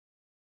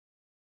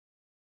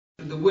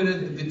The winner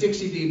of the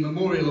Dixie Dean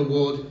Memorial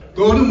Award,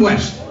 Gordon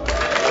West.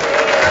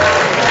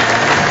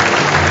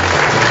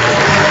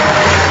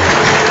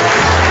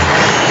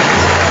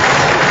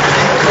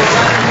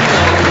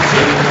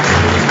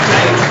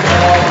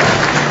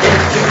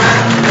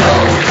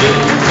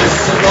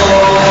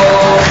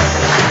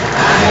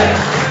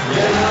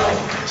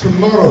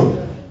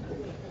 Tomorrow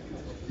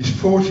is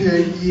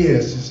 48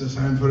 years since I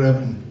signed for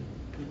Everton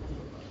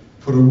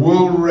for a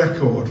world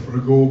record for a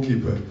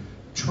goalkeeper,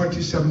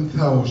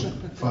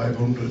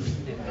 27,500.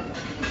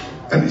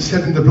 And it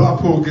said in the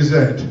Blackpool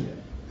Gazette,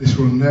 this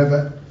will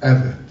never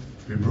ever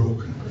be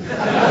broken.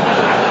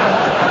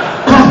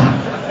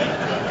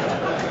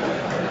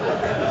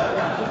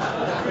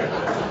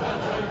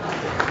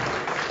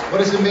 What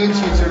does it mean to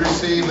you to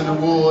receive an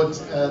award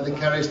that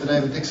carries the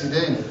name of Dixie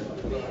Dean?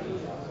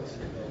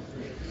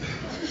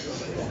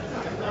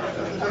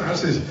 I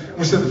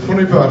said the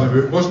funny part of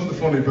it wasn't the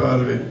funny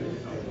part of it.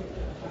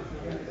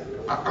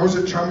 I was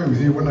at Tranmere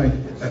with you, wasn't I?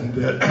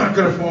 And I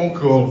got a phone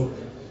call,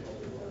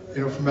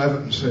 from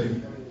Everton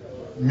saying,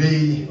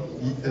 me,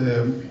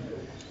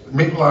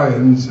 Mick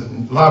Lyons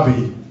and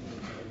Labby,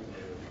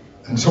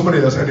 and somebody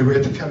else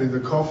anyway to carry the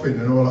coffin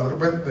and all that. I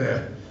went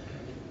there,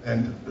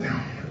 and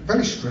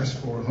very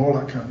stressful and all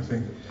that kind of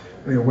thing.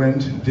 And I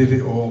went and did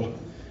it all.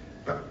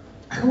 But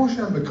I always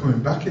remember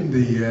coming back in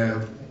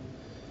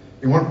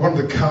in one of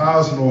the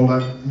cars and all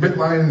that. Mick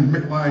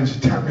Lyons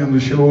tapped me on the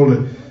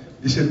shoulder.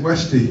 He said,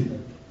 "Westy,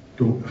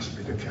 don't ask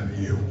me to carry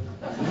you."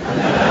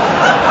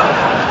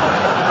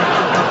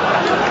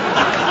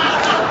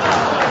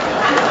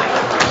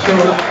 So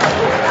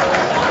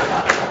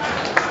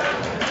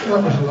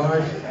that was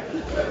life.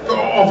 But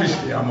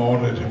obviously I'm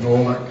honoured and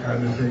all that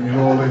kind of thing and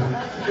all this.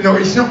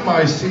 It's not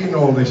my scene,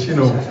 all this, I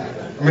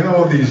mean,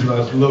 all these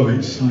lads love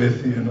it,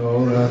 Smithy and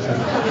all that,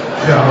 and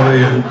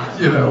Gary and,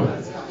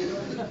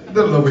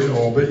 they love it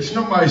all, but it's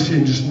not my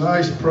scene, just a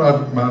nice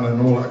private man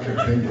and all that kind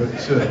of thing, but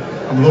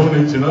I'm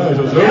loving it tonight,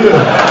 I'll tell you.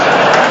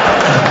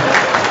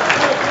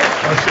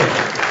 That's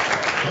it.